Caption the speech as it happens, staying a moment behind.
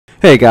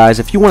Hey guys,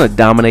 if you want to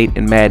dominate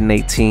in Madden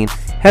 18,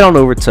 head on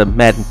over to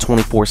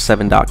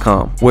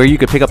Madden247.com, where you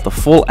can pick up the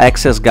full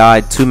access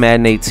guide to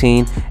Madden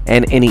 18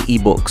 and any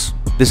ebooks.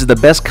 This is the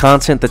best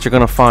content that you're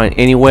going to find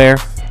anywhere,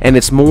 and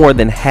it's more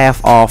than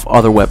half off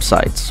other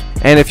websites.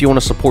 And if you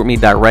want to support me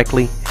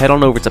directly, head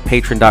on over to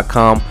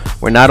Patreon.com,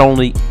 where not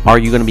only are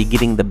you going to be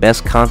getting the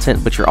best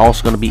content, but you're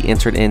also going to be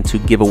entered into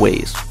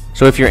giveaways.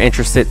 So if you're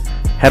interested,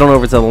 head on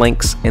over to the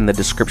links in the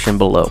description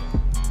below.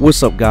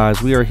 What's up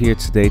guys, we are here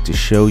today to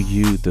show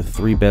you the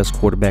 3 best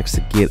quarterbacks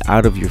to get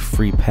out of your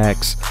free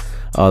packs.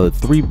 The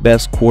 3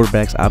 best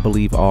quarterbacks I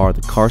believe are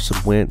the Carson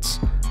Wentz,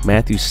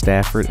 Matthew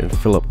Stafford, and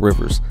Philip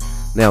Rivers.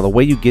 Now the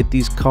way you get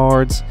these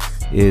cards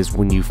is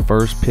when you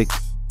first pick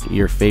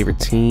your favorite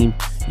team,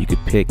 you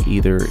could pick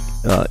either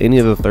any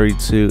of the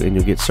 32 and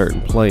you'll get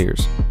certain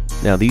players.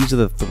 Now these are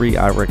the 3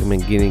 I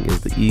recommend getting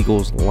is the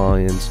Eagles,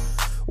 Lions,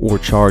 or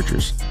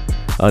Chargers.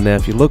 Now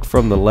if you look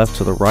from the left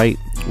to the right,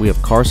 we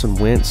have Carson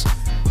Wentz.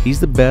 He's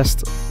the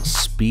best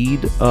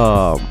speed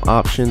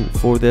option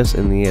for this,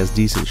 and he has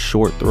decent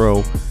short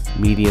throw,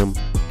 medium,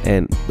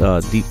 and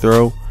deep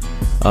throw,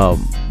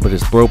 but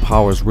his throw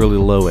power is really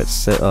low at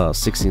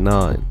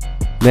 69.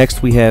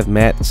 Next we have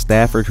Matt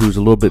Stafford, who's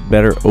a little bit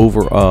better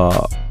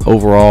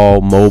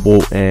overall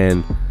mobile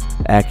and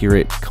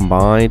accurate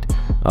combined.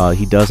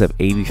 He does have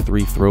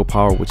 83 throw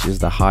power, which is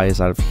the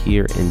highest out of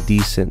here, and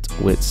decent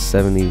with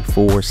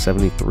 74,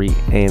 73,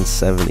 and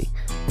 70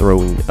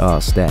 throwing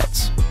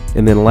stats.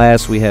 And then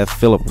last we have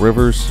Philip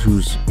Rivers,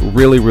 who's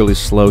really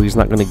slow. He's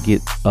not going to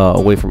get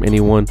away from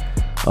anyone.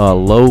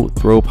 Low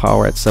throw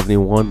power at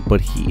 71, but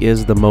he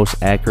is the most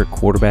accurate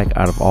quarterback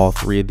out of all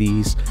 3 of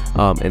these,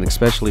 and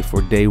especially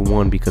for day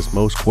one, because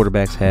most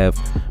quarterbacks have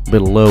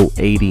below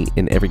 80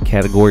 in every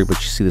category.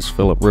 But you see this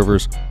Philip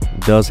Rivers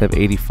does have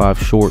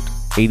 85 short,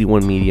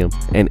 81 medium,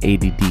 and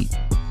 80 deep.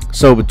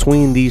 So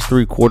between these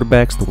 3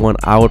 quarterbacks, the one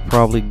I would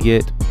probably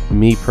get,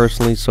 me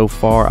personally, so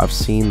far I've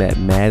seen that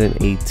Madden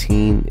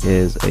 18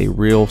 is a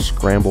real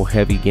scramble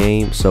heavy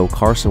game, so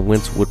Carson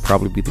Wentz would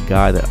probably be the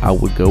guy that I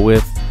would go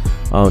with.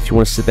 If you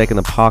want to sit back in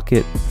the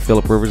pocket,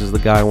 Philip Rivers is the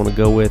guy I want to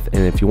go with,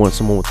 and if you want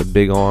someone with a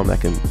big arm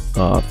that can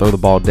throw the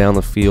ball down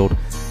the field,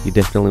 you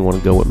definitely want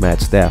to go with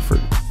Matt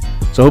Stafford.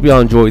 So I hope y'all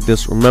enjoyed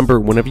this. Remember,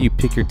 whenever you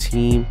pick your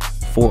team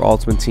for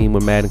Ultimate Team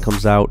when Madden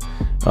comes out,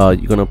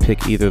 you're going to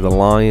pick either the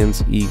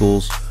Lions,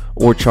 Eagles,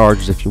 or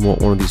Chargers if you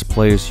want one of these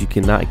players. You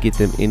cannot get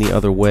them any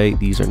other way.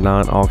 These are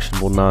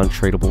non-auctionable,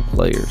 non-tradable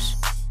players.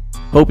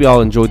 Hope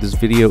y'all enjoyed this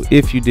video.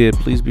 If you did,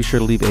 please be sure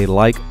to leave a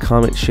like,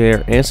 comment,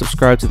 share, and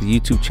subscribe to the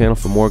YouTube channel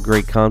for more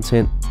great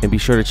content. And be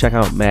sure to check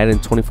out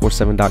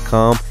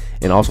Madden247.com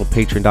and also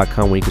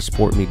Patreon.com, where you can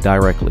support me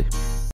directly.